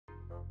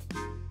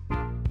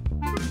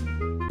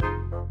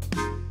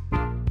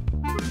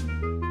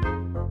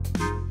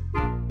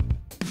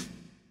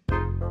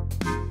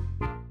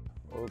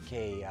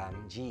Okay,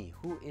 gee,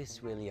 who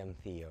is William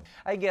Thio?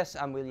 I guess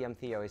William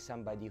Thio is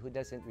somebody who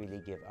doesn't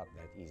really give up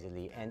that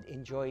easily and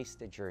enjoys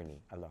the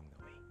journey along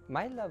the way.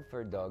 My love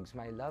for dogs,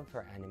 my love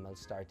for animals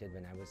started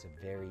when I was a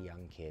very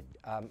young kid.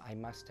 I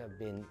must have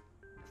been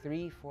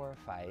 3, 4,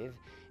 5,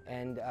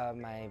 and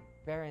my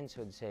parents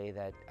would say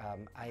that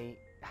I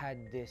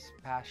had this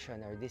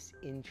passion or this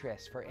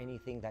interest for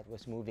anything that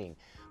was moving,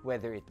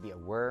 whether it be a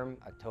worm,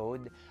 a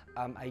toad.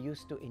 I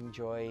used to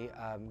enjoy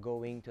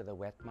going to the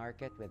wet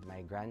market with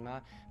my grandma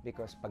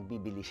because pag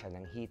bibili siya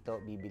ng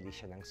hito, bibili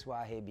siya ng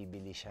swahe,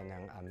 bibili siya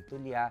ng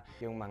tulya,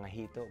 yung mga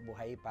hito,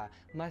 buhay pa,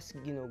 mas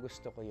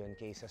ginugusto ko yun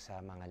kaysa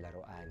sa mga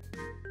laruan.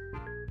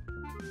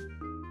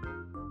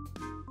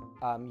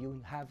 You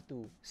have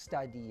to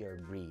study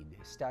your breed.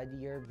 Study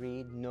your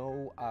breed,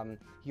 know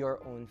your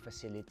own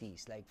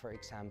facilities. Like for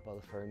example,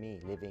 for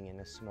me, living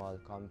in a small,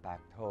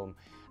 compact home,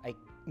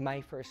 my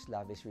first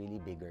love is really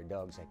bigger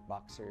dogs, like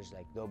boxers,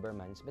 like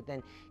Dobermans. But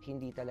then,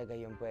 hindi talaga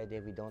yung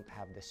pwede. We don't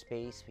have the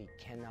space. We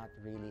cannot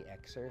really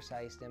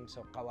exercise them.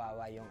 So,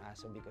 kawawa yung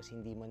aso because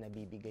hindi mo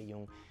nabibigay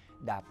yung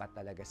dapat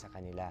talaga sa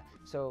kanila.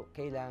 So,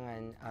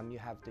 kailangan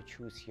you have to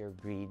choose your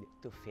breed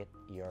to fit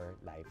your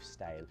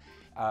lifestyle.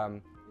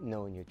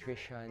 Know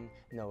nutrition,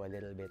 know a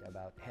little bit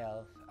about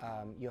health.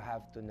 You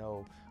have to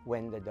know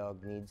when the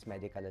dog needs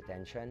medical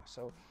attention.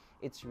 So,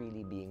 it's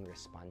really being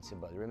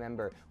responsible.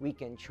 Remember, we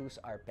can choose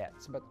our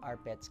pets, but our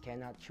pets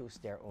cannot choose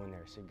their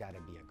owner, so you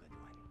gotta be a good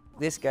one.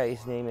 This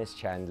guy's name is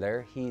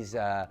Chandler. He's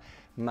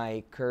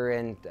my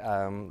current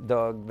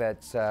dog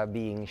that's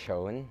being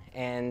shown,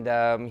 and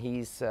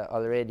he's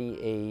already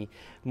a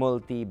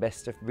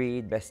multi-best of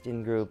breed, best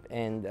in group,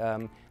 and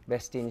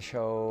best in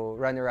show,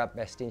 runner-up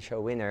best in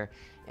show winner.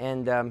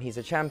 And he's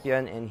a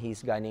champion, and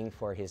he's gunning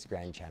for his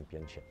grand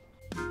championship.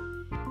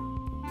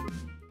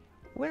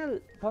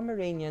 Well,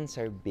 Pomeranians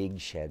are big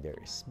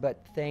shedders,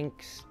 but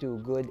thanks to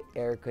good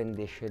air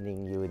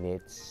conditioning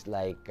units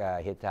like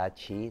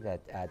Hitachi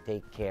that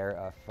take care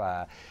of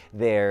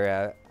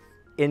their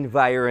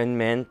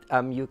environment,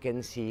 you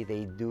can see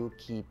they do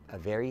keep a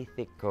very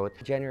thick coat,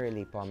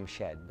 generally Pom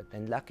shed. But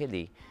then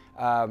luckily,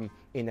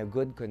 in a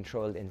good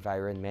controlled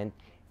environment,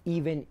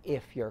 even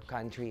if your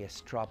country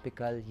is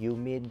tropical,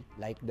 humid,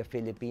 like the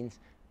Philippines,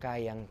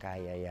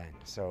 kayang-kaya yan.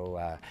 So,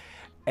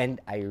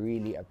 and I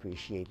really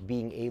appreciate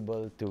being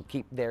able to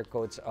keep their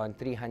coats on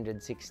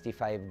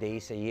 365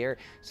 days a year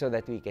so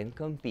that we can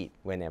compete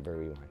whenever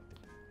we want to.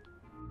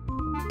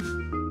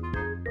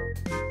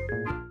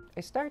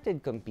 I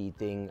started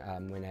competing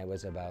when I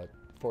was about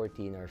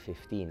 14 or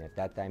 15. At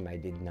that time, I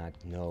did not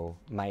know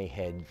my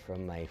head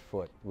from my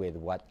foot with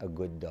what a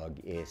good dog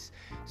is.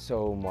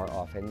 So, more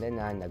often than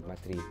not,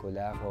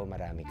 nagmatrikula ako,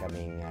 marami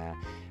kaming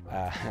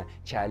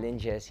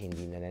challenges,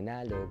 hindi na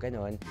nanalo,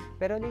 ganon.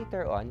 Pero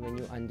later on, when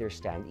you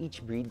understand,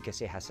 each breed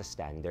kasi has a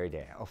standard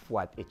of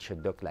what it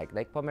should look like.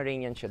 Like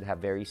Pomeranian should have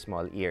very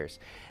small ears.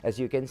 As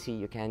you can see,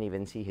 you can't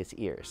even see his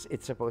ears.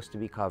 It's supposed to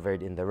be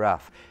covered in the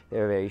ruff.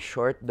 They're very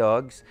short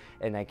dogs,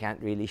 and I can't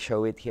really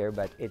show it here,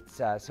 but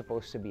it's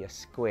supposed to be a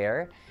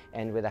square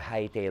and with a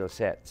high tail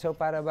set. So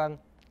para bang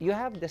you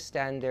have the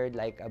standard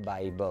like a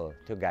Bible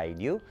to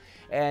guide you,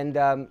 and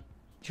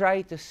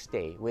try to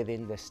stay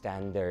within the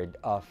standard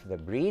of the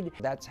breed.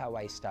 That's how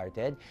I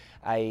started.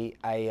 I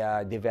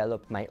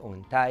developed my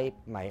own type,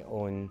 my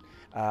own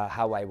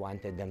how I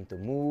wanted them to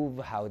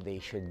move, how they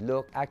should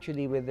look.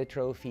 Actually, with the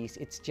trophies,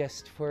 it's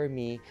just for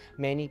me.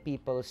 Many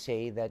people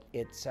say that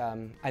it's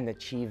an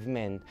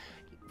achievement.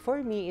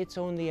 For me, it's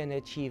only an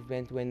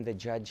achievement when the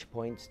judge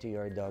points to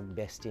your dog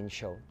best in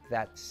show.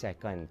 That's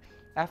second.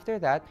 After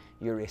that,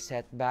 you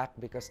reset back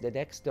because the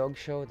next dog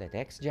show, the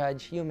next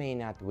judge, you may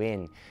not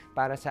win.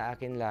 Para sa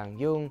akin lang,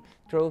 yung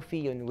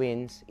trophy, yung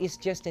wins, is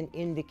just an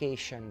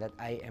indication that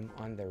I am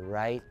on the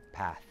right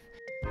path.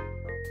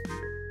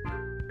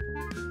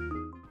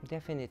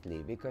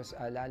 Definitely, because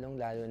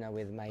lalong-lalo na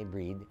with my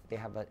breed, they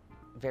have a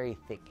very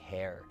thick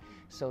hair.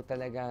 So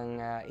talagang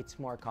it's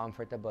more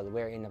comfortable.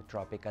 We're in a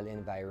tropical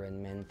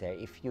environment.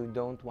 If you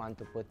don't want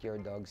to put your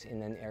dogs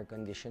in an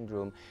air-conditioned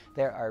room,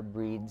 there are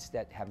breeds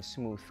that have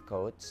smooth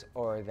coats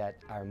or that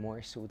are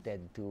more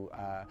suited to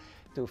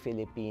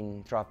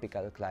Philippine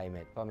tropical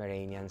climate.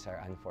 Pomeranians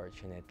are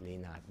unfortunately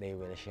not. They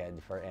will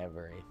shed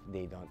forever if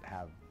they don't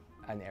have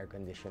an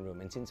air-conditioned room.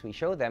 And since we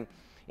show them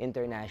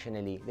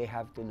internationally, they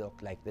have to look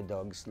like the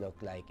dogs look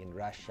like in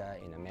Russia,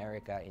 in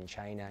America, in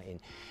China,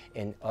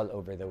 in all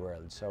over the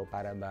world. So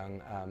para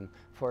bang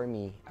for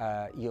me,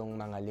 yung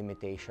mga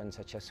limitations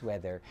such as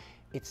weather,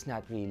 it's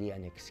not really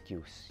an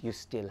excuse. You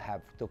still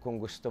have to, kung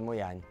gusto mo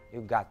yan,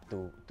 you got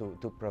to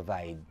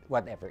provide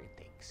whatever it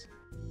takes.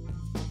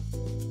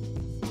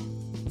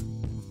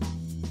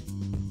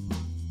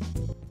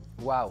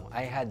 Wow,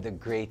 I had the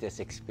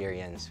greatest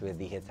experience with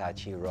the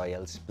Hitachi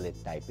Royal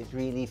Split-Type. It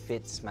really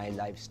fits my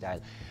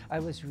lifestyle. I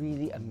was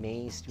really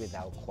amazed with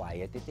how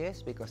quiet it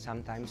is because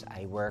sometimes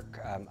I work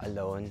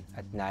alone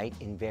at night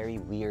in very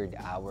weird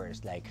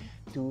hours like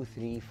 2,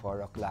 3,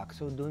 4 o'clock.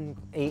 So dun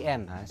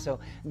AM ha. So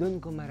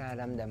dun ko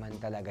mararamdaman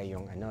talaga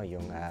yung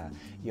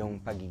yung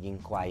pagiging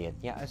quiet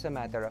niya. As a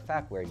matter of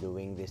fact, we're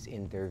doing this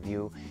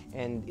interview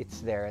and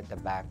it's there at the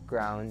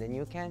background and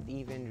you can't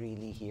even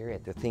really hear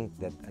it. To think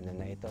that ano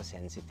na ito,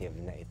 sensitive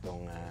na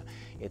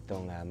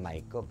itong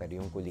mic ko, pero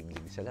yung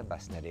kuliglig sa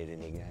labas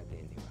naririnig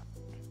natin, di ba?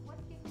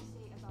 What can you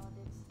say about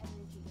its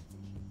energy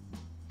efficiency?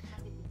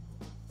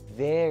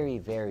 Very,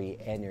 very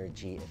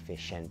energy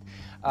efficient.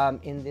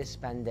 In this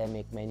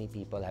pandemic, many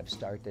people have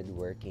started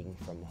working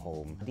from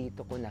home.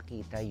 Dito ko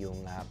nakita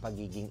yung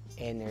pagiging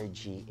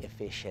energy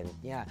efficient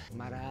niya.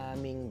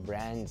 Maraming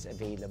brands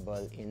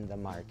available in the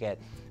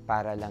market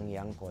para lang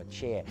yung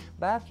kotse.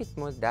 Bakit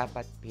mo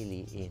dapat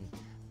piliin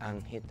ang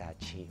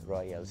Hitachi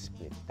Royal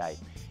Split-Type?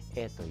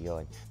 Ito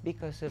yon,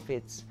 because of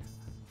its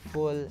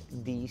full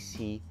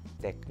DC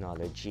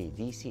technology,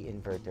 DC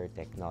inverter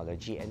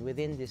technology. And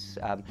within this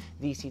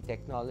DC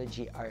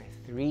technology are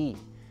 3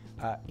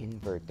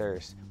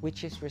 inverters,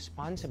 which is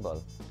responsible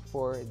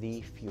for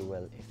the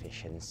fuel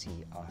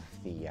efficiency of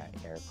the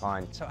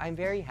aircon. So I'm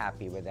very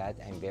happy with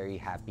that. I'm very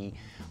happy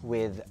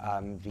with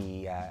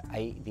the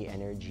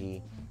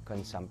energy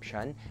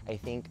consumption. I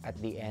think at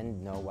the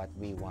end, what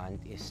we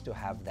want is to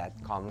have that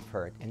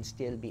comfort and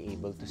still be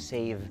able to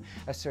save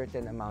a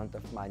certain amount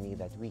of money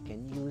that we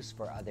can use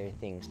for other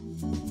things.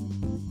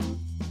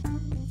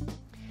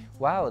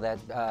 Wow,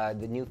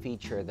 the new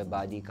feature, the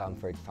body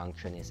comfort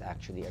function, is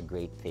actually a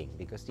great thing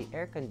because the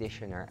air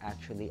conditioner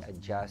actually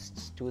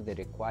adjusts to the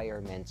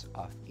requirements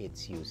of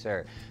its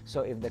user.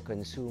 So if the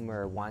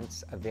consumer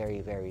wants a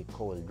very, very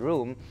cold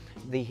room,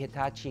 the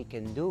Hitachi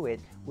can do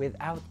it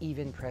without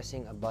even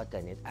pressing a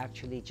button. It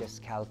actually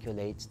just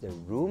calculates the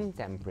room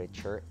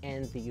temperature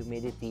and the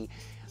humidity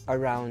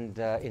around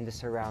in the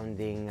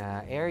surrounding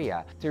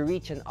area to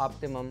reach an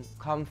optimum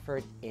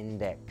comfort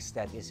index.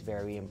 That is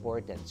very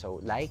important. So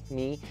like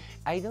me,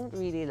 I don't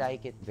really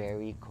like it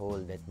very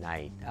cold at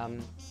night.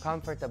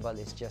 Comfortable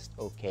is just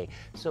okay.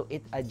 So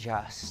it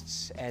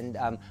adjusts, and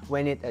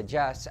when it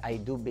adjusts, I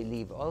do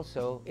believe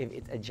also if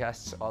it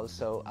adjusts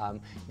also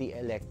the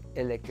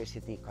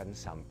electricity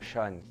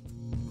consumption.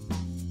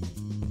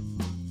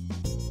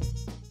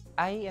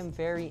 I am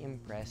very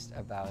impressed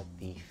about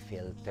the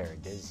filter,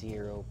 the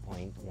 0.1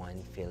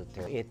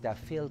 filter. It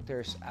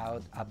filters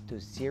out up to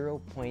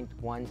 0.1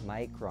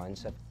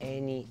 microns of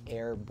any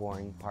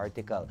airborne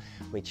particle,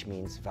 which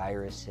means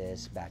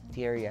viruses,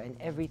 bacteria, and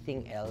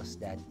everything else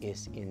that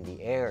is in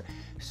the air.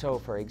 So,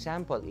 for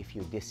example, if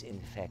you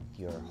disinfect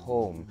your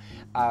home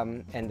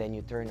and then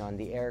you turn on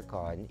the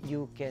aircon,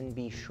 you can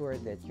be sure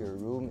that your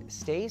room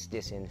stays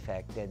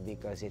disinfected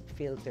because it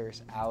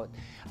filters out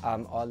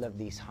all of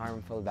these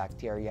harmful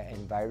bacteria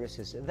and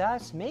viruses,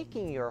 thus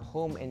making your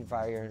home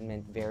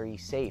environment very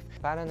safe.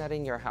 Para na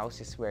rin your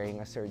house is wearing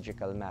a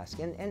surgical mask.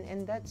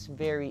 And that's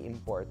very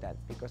important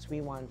because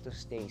we want to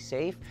stay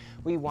safe,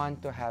 we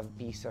want to have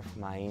peace of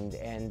mind,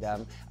 and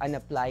an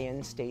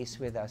appliance stays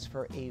with us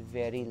for a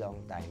very long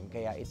time.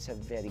 Kaya it's a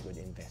very good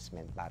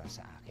investment para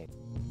sa akin.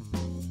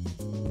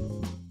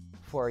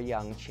 For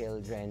young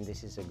children,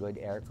 this is a good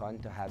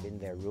aircon to have in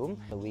their room.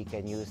 We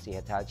can use the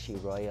Hitachi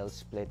Royal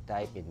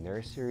Split-Type in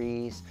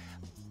nurseries,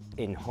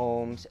 in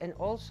homes, and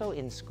also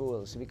in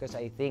schools, because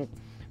I think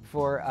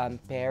for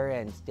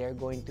parents, they're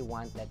going to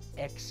want that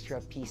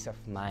extra peace of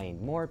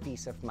mind, more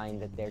peace of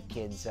mind that their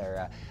kids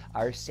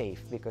are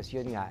safe, because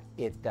yun nga,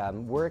 it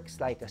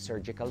works like a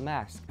surgical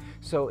mask.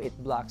 So it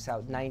blocks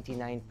out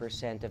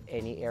 99% of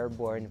any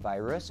airborne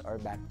virus or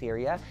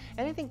bacteria,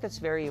 and I think that's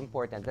very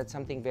important. That's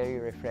something very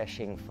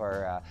refreshing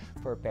for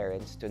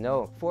parents to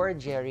know. For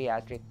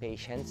geriatric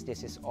patients,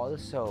 this is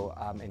also,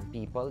 and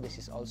people, this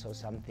is also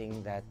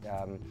something that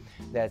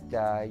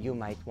you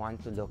might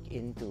want to look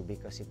into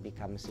because it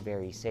becomes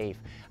very safe.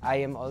 I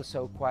am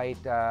also quite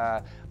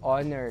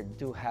honored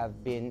to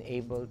have been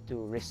able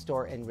to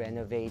restore and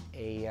renovate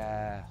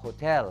a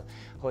hotel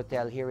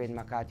here in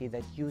Makati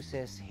that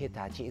uses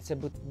Hitachi. It's a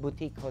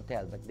boutique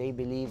hotel, but they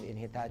believe in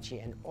Hitachi,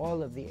 and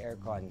all of the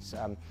aircons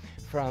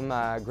from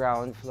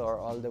ground floor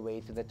all the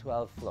way to the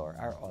 12th floor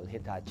are all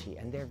Hitachi,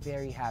 and they're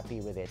very happy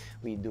with it.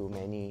 We do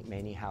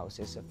many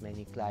houses of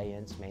many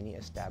clients, many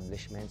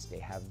establishments. They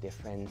have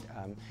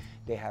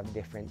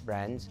different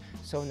brands.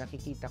 So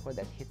nakikita ko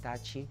that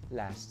Hitachi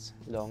lasts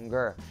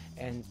longer,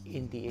 and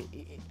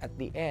at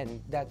the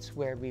end, that's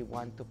where we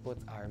want to put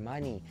our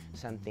money.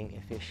 Something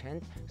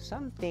efficient,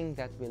 something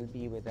that will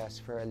be with us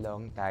for a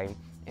long time,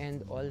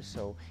 and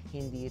also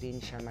hindi rin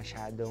siya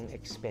masyadong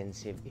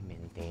expensive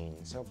i-maintain.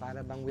 So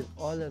para bang with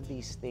all of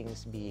these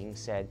things being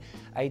said,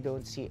 I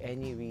don't see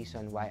any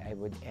reason why I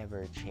would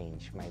ever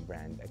change my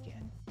brand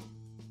again.